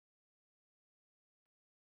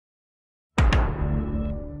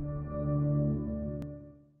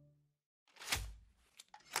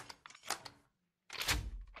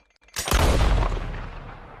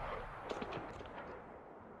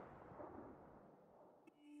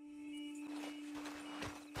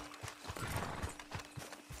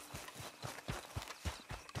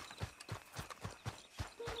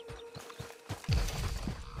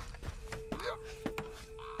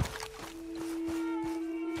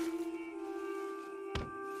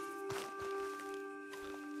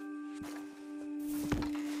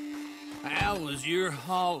How was your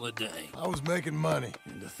holiday? I was making money.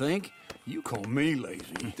 And to think, you call me lazy.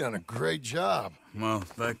 You've done a great job. Well,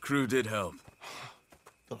 that crew did help.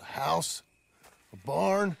 Built a house, a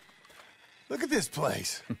barn. Look at this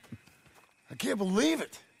place. I can't believe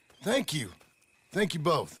it. Thank you. Thank you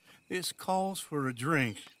both. This calls for a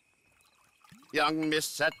drink. Young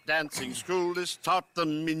miss at dancing school is taught the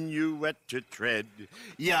minuet to tread.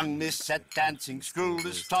 Young miss at dancing school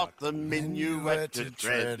is taught the minuet to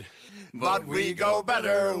tread. But we go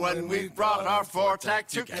better when we've brought our four-tack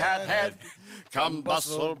to Cathead. Come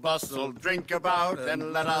bustle, bustle, drink about,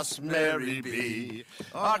 and let us merry be.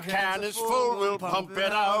 Our can is full, we'll pump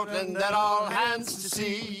it out, and then all hands to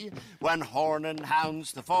sea. When horn and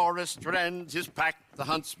hounds the forest rend, his pack the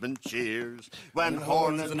huntsman cheers. When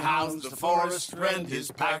horn and hounds the forest rend, his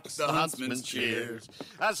pack the huntsman cheers.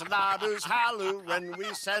 As loud as halloo when we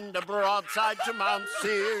send a broadside to Mount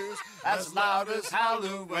Sears. As loud as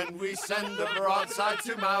halloo when we send a broadside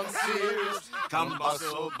to Mount Sears. Come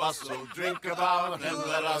bustle, bustle, drink about, and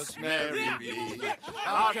let us merry be.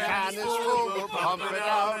 Our can is full, we'll pump it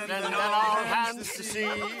out, and then all hands to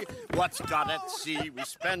sea. What's got at sea we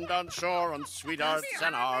spend on shore on sweethearts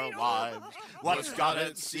and our wives. What's got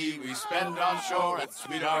at sea we spend on shore at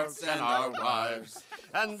sweethearts and our wives.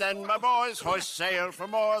 And then my boys hoist sail for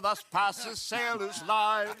more, thus passes sailors'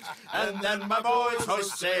 lives. And then my boys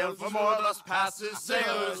hoist sail for more, thus passes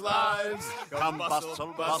sailors' lives. Come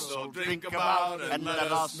bustle, bustle, drink about, and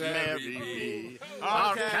let us merry be.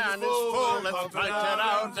 Our can is full, let's fight it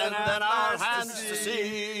out, and then our hands to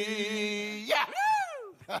sea. Yeah!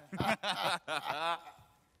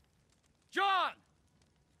 John!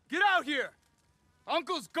 Get out here!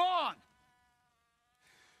 Uncle's gone!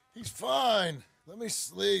 He's fine. Let me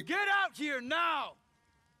sleep. Get out here now!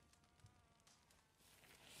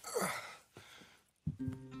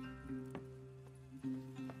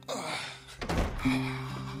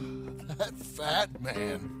 That fat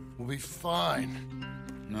man will be fine.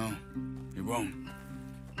 No, he won't.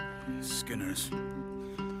 Skinner's.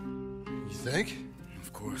 You think?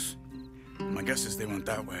 Of course. My guess is they went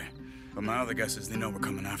that way. But my other guess is they know we're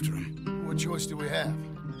coming after him. What choice do we have?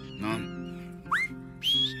 None.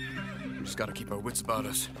 We just gotta keep our wits about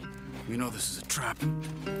us. We know this is a trap.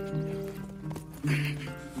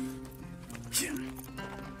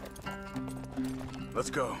 Let's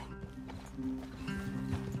go.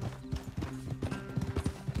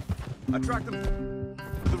 I tracked them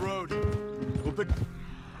to the road. We'll pick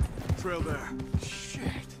trail there.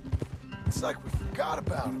 Shit. It's like we forgot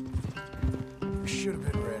about him. We should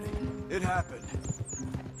have been ready. It happened.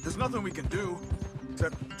 There's nothing we can do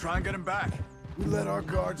except try and get him back. We let our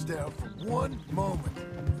guards down for one moment.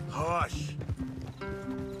 Hush.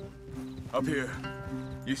 Up here.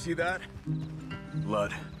 You see that?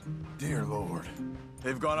 Blood. Dear Lord.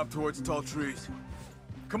 They've gone up towards tall trees.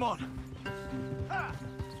 Come on. Ha!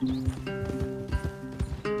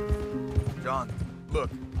 John, look.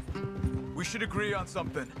 We should agree on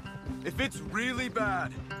something. If it's really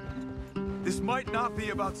bad, this might not be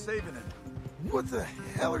about saving him. What the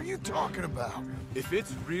hell are you talking about? If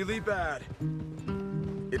it's really bad,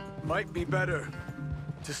 it might be better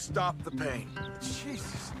to stop the pain.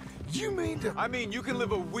 Jesus, you mean to... I mean, you can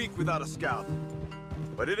live a week without a scalp,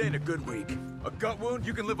 but it ain't a good week. A gut wound,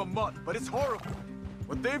 you can live a month, but it's horrible.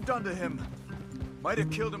 What they've done to him might have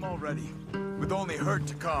killed him already, with only hurt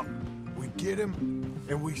to come. We get him,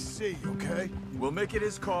 and we see, okay? We'll make it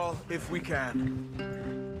his call if we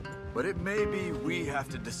can. But it may be we have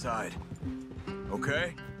to decide.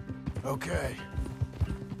 Okay? Okay.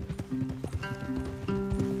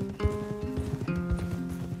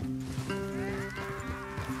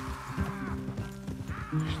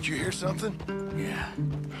 Did you hear something? Yeah.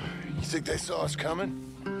 You think they saw us coming?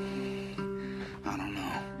 I don't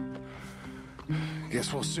know.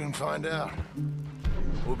 Guess we'll soon find out.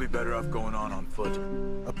 We'll be better off going on foot.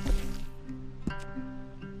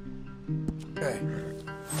 Hey,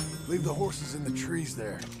 leave the horses in the trees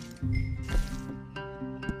there.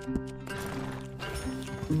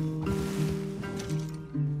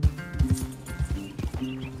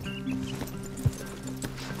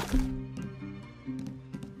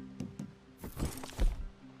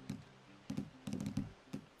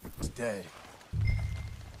 Stay.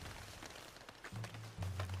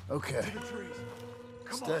 Okay.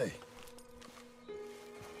 Stay.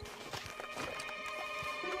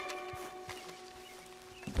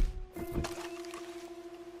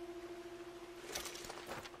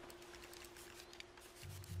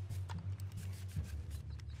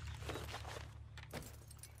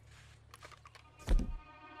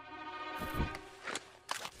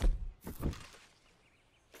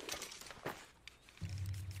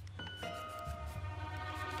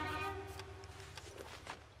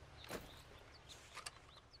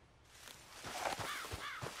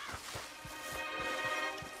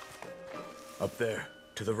 Up there,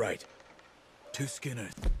 to the right. 2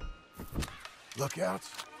 Skinners.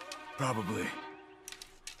 Lookouts? Probably.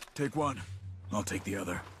 Take one. I'll take the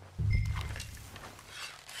other.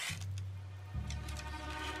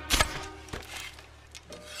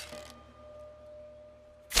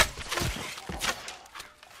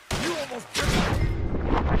 You almost did.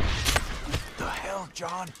 The hell,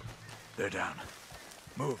 John? They're down.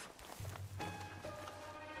 Move.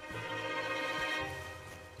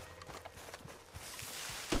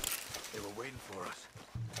 They were waiting for us.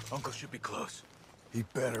 Uncle should be close. He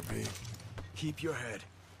better be. Keep your head.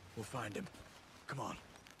 We'll find him. Come on.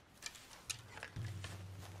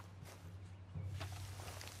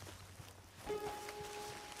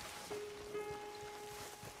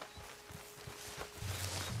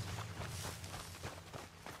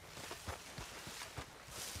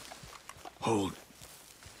 Hold.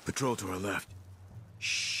 Patrol to our left.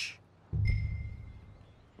 Shh.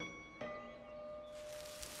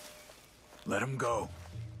 Let him go.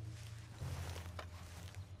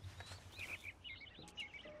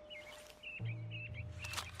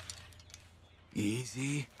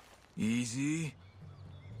 Easy. Easy.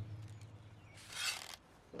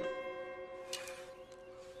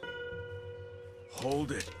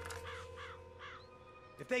 Hold it.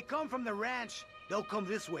 If they come from the ranch, they'll come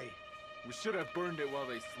this way. We should have burned it while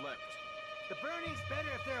they slept. The burning's better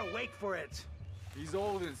if they're awake for it. He's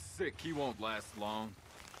old and sick. He won't last long.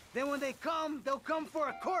 Then when they come, they'll come for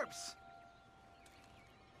a corpse.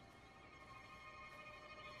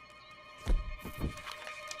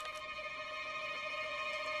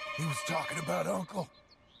 He was talking about Uncle.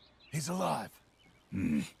 He's alive.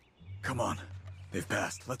 Come on. They've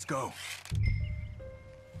passed. Let's go.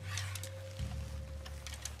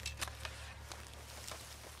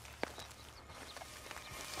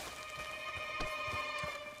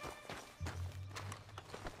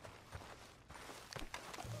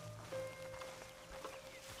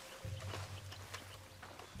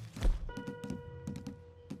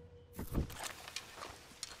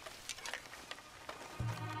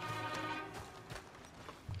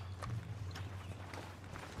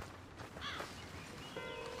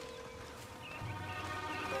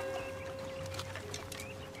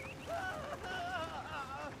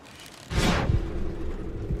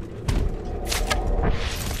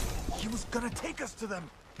 Gonna take us to them.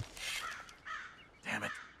 Damn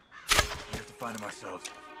it. We have to find them ourselves.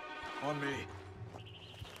 On me.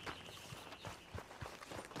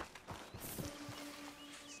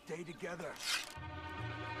 Stay together.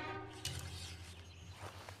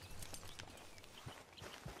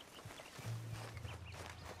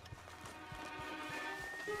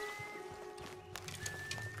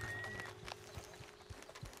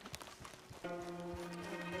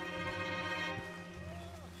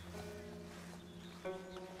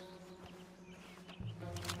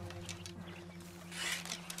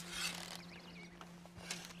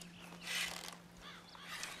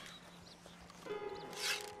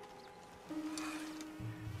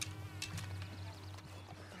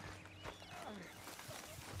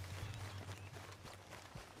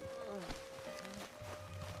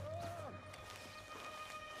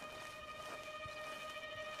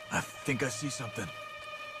 I think I see something.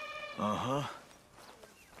 Uh-huh.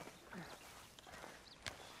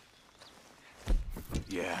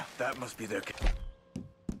 Yeah, that must be their...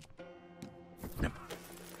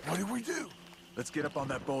 What do we do? Let's get up on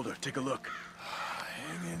that boulder. Take a look.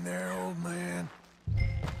 Hang in there, old man.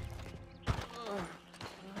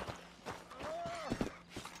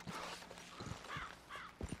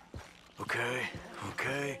 Okay,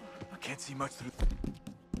 okay. I can't see much through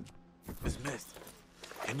this mist.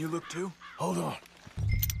 Can you look too? Hold on.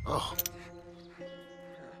 Oh.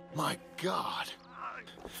 My God.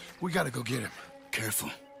 We gotta go get him. Careful.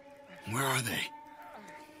 Where are they?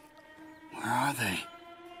 Where are they?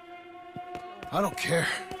 I don't care.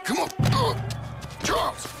 Come on.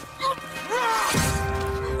 Charles!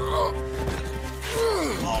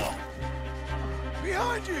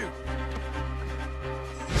 Behind you!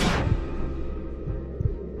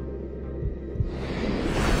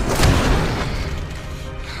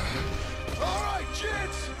 All right,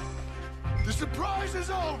 gents. The surprise is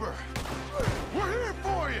over. We're here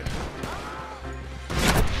for you. I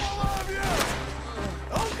love you.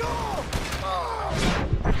 Uncle!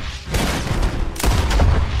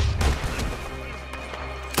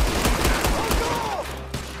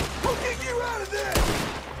 We'll get you out of there!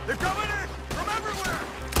 They're coming in from everywhere!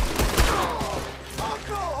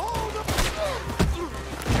 Uncle, hold up!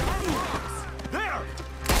 There!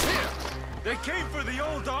 They came for the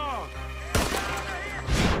old dog!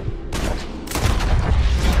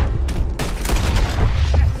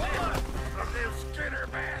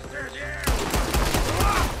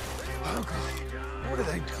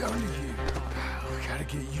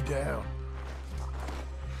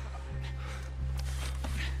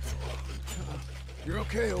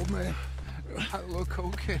 old man? I look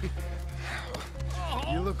okay.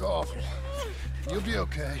 You look awful. You'll be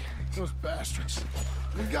okay. Those bastards.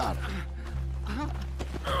 We got him.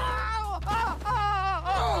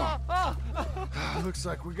 Looks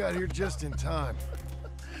like we got here just in time.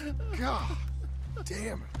 God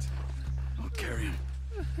damn it. I'll carry him.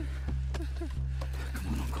 Come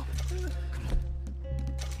on, Uncle.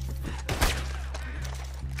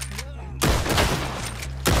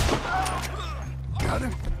 Got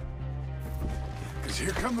him? Because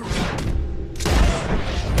here come the...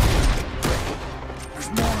 There's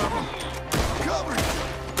more of them. Cover it.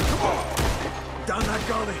 Come on. Down that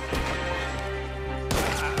gully.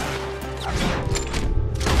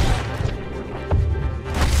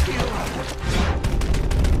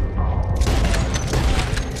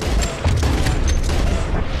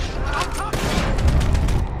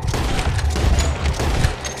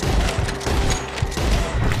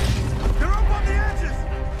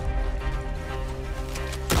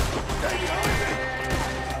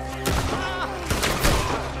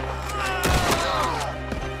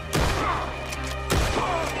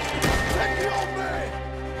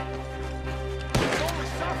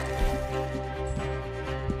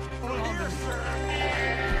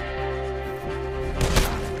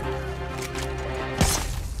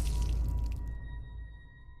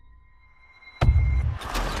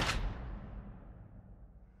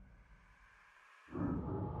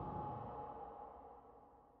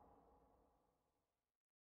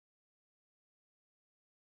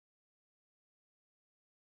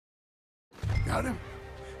 Got him?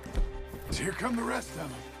 So here come the rest of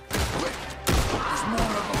them. Quick! There's more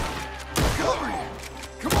of them. Cover you!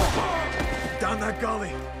 Come on! Down that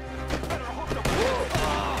gully.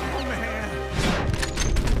 Oh, man.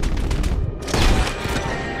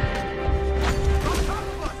 On top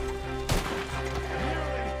of us.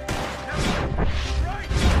 Right.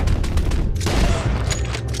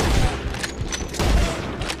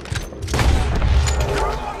 They're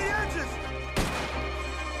up on the edges.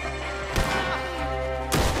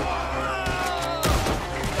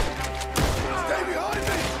 Stay behind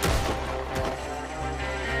me!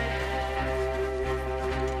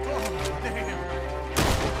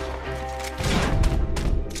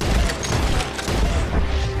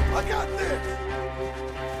 I got this!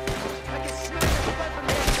 I can smack him right from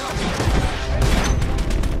the head up.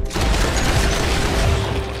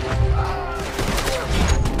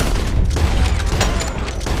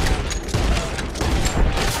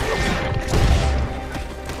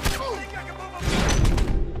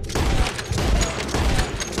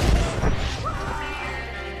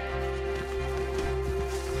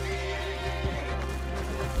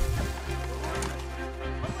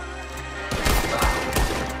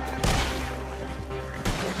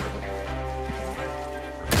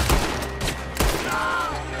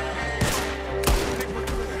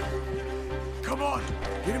 Come on!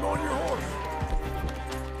 Get him on your horse!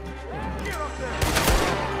 Get up there.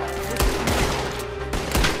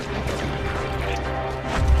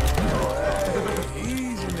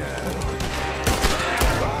 Easy now.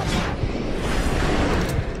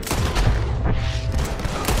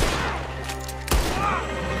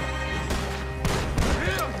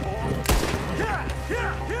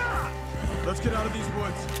 Let's get out of these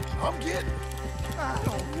woods. I'm getting... I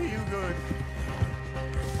don't feel good.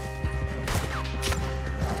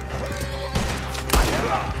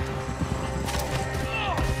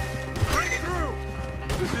 Break through.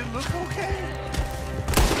 Does it look okay?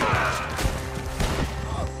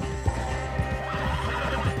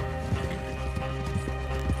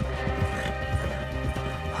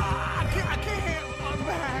 I can't. I'm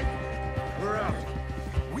back. We're out.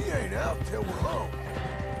 We ain't out till we're home.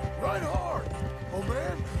 Ride hard, old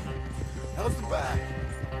man. How's the back?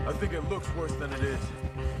 I think it looks worse than it is.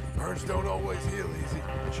 Burns don't always heal easy.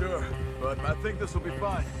 Sure, but I think this will be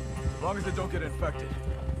fine. As long as it don't get infected.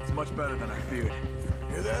 It's much better than I feared.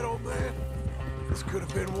 Hear that, old man? This could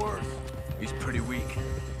have been worse. He's pretty weak.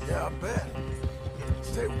 Yeah, I bet.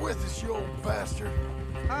 Stay with us, you old bastard.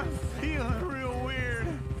 I'm feeling real weird.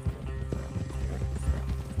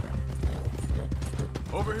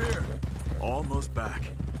 Over here. Almost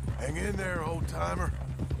back. Hang in there, old timer.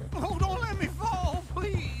 Oh, don't let me fall,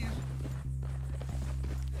 please.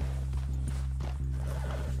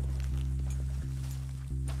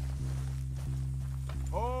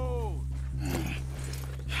 Hold.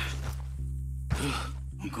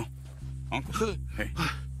 Uncle. Hey.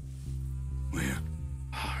 We're here.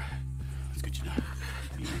 All right. Let's get you down.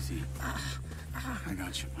 Easy. I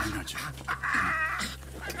got you.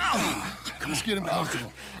 Let's get him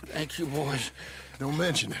comfortable. Thank you, boys. Don't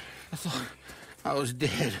mention it. I I was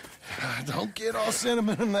dead. Don't get all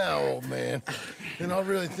sentimental now, old man. Then I'll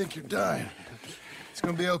really think you're dying. It's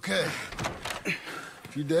gonna be okay. A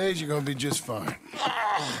few days, you're gonna be just fine.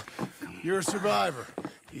 You're a survivor.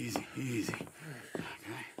 Easy, easy. Okay.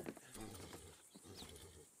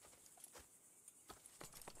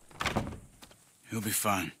 He'll be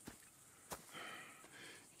fine.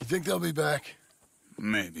 You think they'll be back?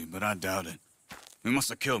 Maybe, but I doubt it. We must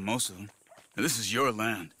have killed most of them. This is your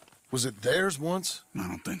land. Was it theirs once? I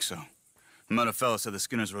don't think so. I met a fella said the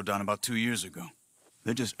Skinners rode down about 2 years ago.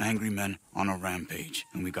 They're just angry men on a rampage,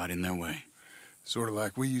 and we got in their way. Sort of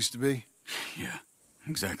like we used to be? Yeah,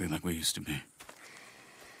 exactly like we used to be.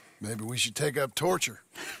 Maybe we should take up torture.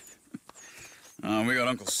 We got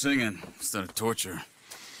Uncle singing instead of torture.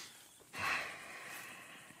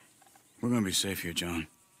 We're gonna be safe here, John.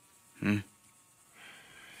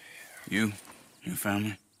 You, your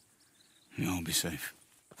family, you'll all be safe.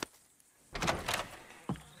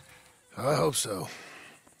 I hope so.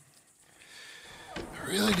 I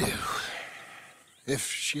really do.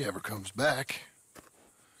 If she ever comes back.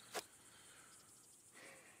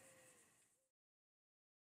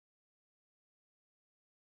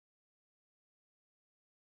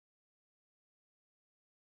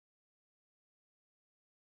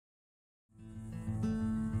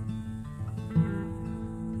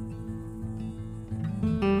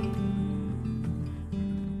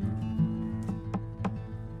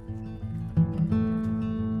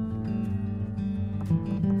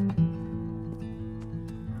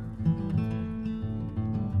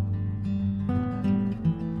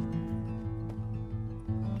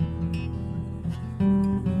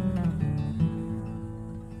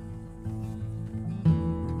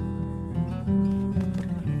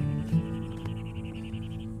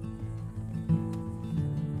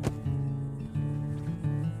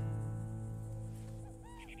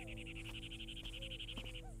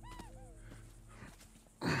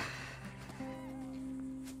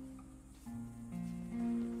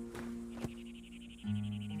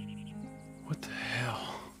 What the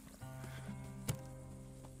hell?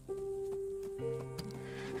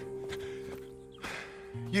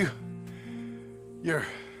 You're...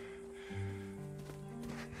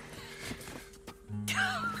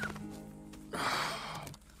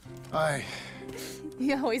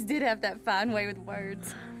 You always did have that fine way with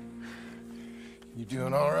words. You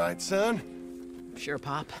doing all right, son? Sure,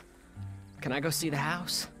 Pop. Can I go see the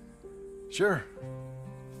house? Sure.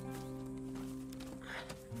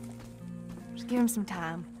 Just give him some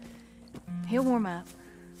time. He'll warm up.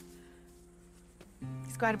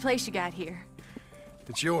 It's quite a place you got here.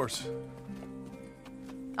 It's yours.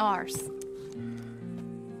 Ours.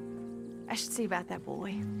 I should see about that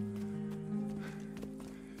boy.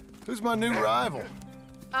 Who's my new rival?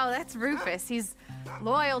 Oh, that's Rufus. He's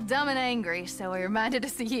loyal, dumb, and angry, so he reminded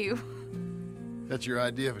us of you. That's your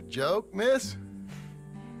idea of a joke, miss?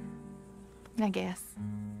 I guess.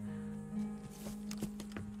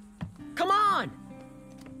 Come on!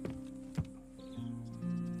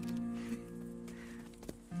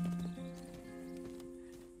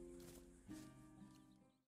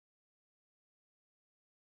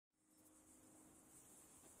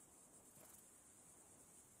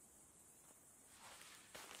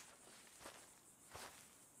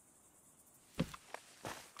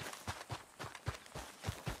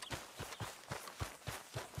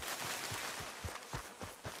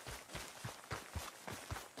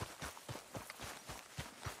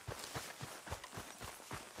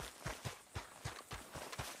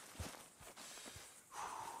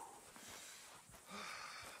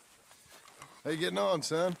 How you getting on,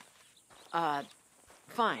 son?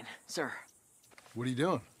 Fine, sir. What are you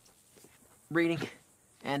doing? Reading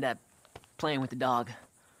and, playing with the dog.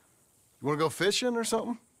 You wanna go fishing or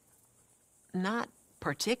something? Not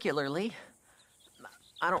particularly.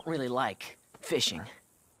 I don't really like fishing.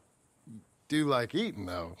 Do like eating,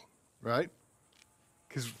 though, right?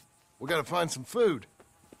 'Cause we gotta find some food.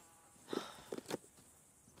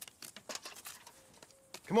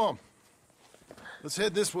 Come on. Let's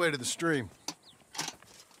head this way to the stream.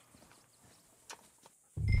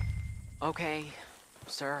 Okay,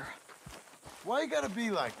 sir. Why you gotta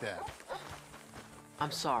be like that?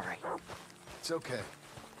 I'm sorry. It's okay.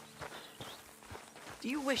 Do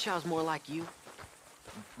you wish I was more like you?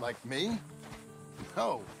 Like me?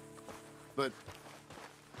 No. But...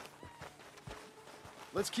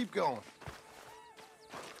 let's keep going.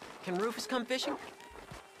 Can Rufus come fishing?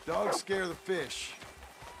 Dogs scare the fish.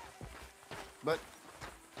 But...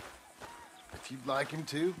 if you'd like him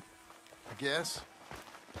to, I guess.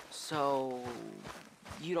 So...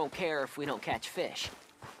 you don't care if we don't catch fish?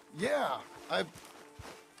 Yeah, I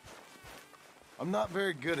I'm not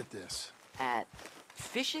very good at this. At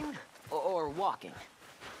fishing or walking?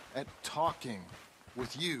 At talking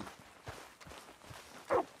with you.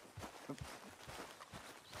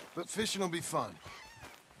 But fishing will be fun.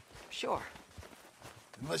 Sure.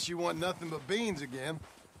 Unless you want nothing but beans again.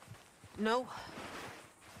 No.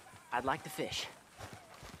 I'd like to fish.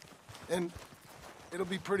 And it'll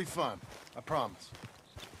be pretty fun, I promise.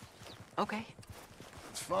 Okay.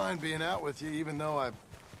 It's fine being out with you, even though I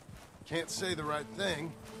can't say the right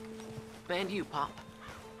thing. And you, Pop.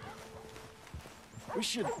 We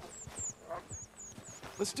should...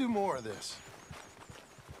 Let's do more of this.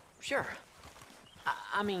 Sure.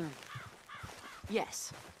 I mean,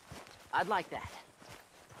 yes. I'd like that.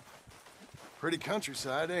 Pretty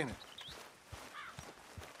countryside, ain't it?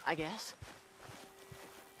 I guess.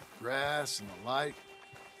 Grass and the light.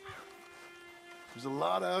 There's a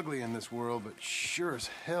lot of ugly in this world, but sure as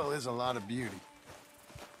hell is a lot of beauty.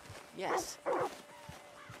 Yes.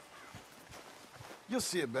 You'll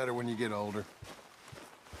see it better when you get older.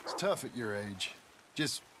 It's tough at your age.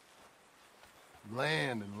 Just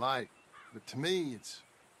land and light. But to me,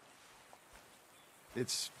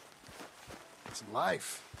 it's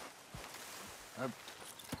life.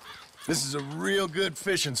 This is a real good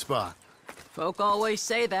fishing spot. Folk always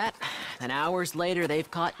say that, and hours later they've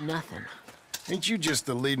caught nothing. Ain't you just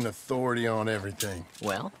the leading authority on everything?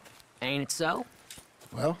 Well, ain't it so?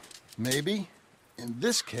 Well, maybe. In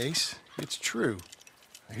this case, it's true.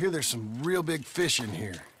 I hear there's some real big fish in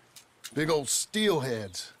here. Big old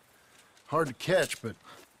steelheads. Hard to catch, but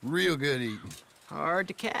real good eating. Hard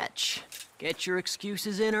to catch. Get your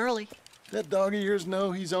excuses in early. That dog of yours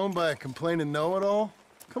know he's owned by a complaining know-it-all?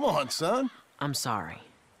 Come on, son. I'm sorry.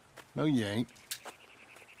 No, you ain't.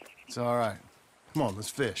 It's all right. Come on, let's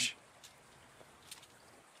fish.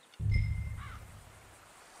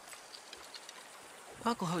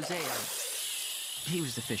 Uncle Jose, he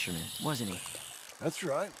was the fisherman, wasn't he? That's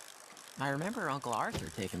right. I remember Uncle Arthur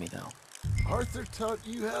taking me, though. Arthur taught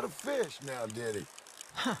you how to fish now, did he?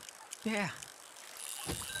 Huh. Yeah.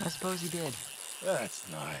 I suppose he did. That's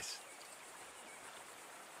nice.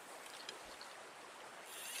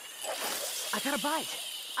 I got a bite!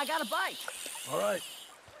 I got a bite! All right.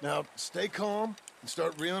 Now, stay calm and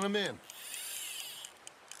start reeling them in.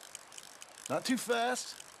 Not too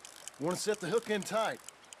fast. You want to set the hook in tight.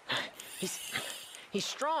 He's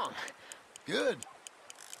strong. Good.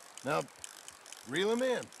 Now, reel him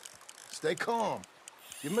in. Stay calm.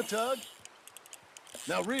 Give him a tug.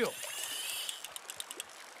 Now reel.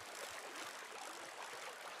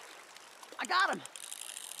 I got him!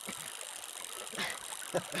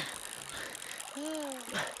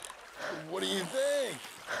 What do you think?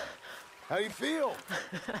 How do you feel?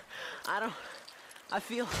 I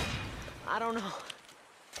don't know.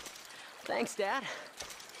 Thanks, Dad.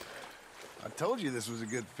 I told you this was a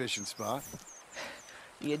good fishing spot.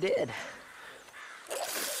 You did.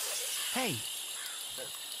 Hey,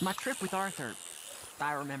 my trip with Arthur,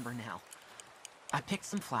 I remember now. I picked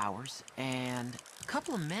some flowers, and a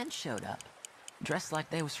couple of men showed up, dressed like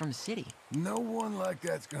they was from the city. No one like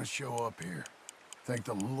that's gonna show up here. Thank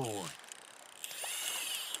the Lord.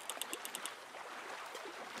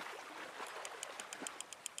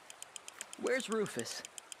 Where's Rufus?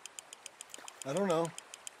 I don't know.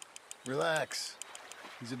 Relax.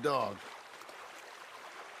 He's a dog.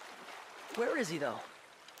 Where is he, though?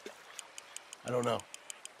 I don't know.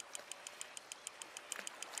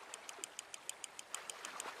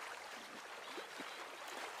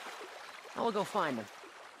 I'll go find him.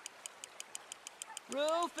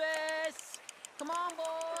 Rufus! Come on,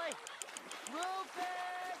 boy! Rufus!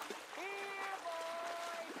 Here, boy!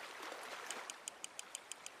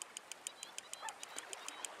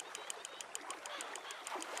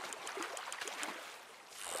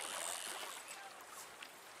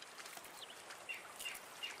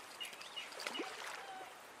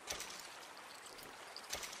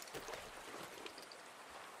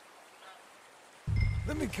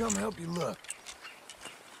 Let me come help you look.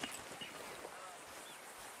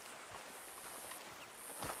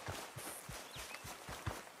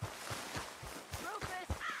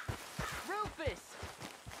 Rufus!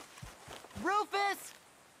 Rufus!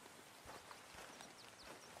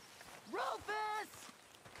 Rufus!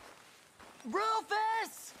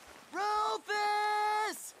 Rufus!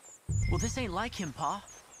 Rufus! Well, this ain't like him, Pa.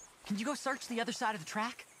 Can you go search the other side of the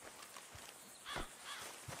track?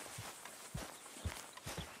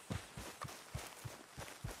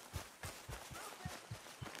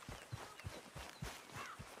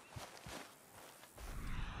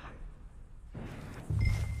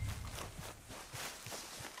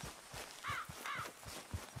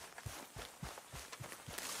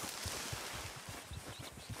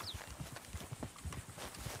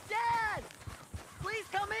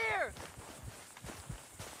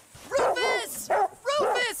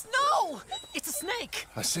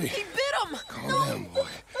 I see. He bit him! Calm down, boy.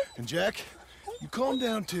 And Jack, you calm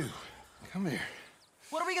down too. Come here.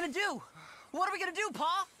 What are we gonna do? What are we gonna do,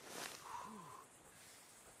 Pa?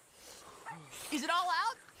 Is it all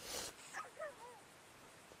out?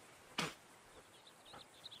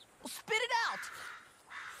 Well, spit it out!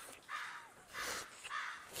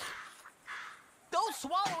 Don't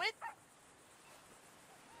swallow it!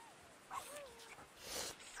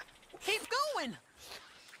 Keep going!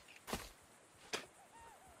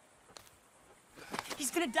 He's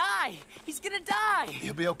gonna die! He's gonna die!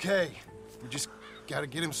 He'll be okay. We just gotta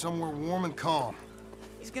get him somewhere warm and calm.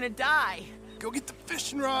 He's gonna die! Go get the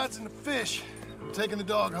fishing rods and the fish. I'm taking the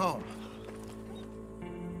dog home.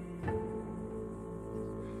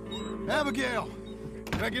 Abigail,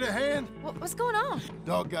 can I get a hand? What's going on?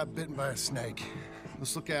 Dog got bitten by a snake.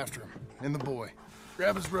 Let's look after him. And the boy.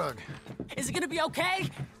 Grab his rug. Is it gonna be okay?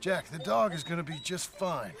 Jack, the dog is gonna be just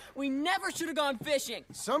fine. We never should have gone fishing.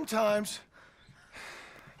 Sometimes,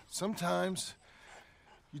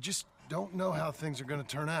 you just don't know how things are gonna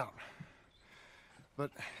turn out.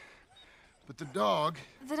 But the dog...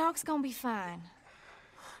 The dog's gonna be fine.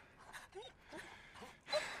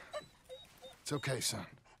 It's okay, son.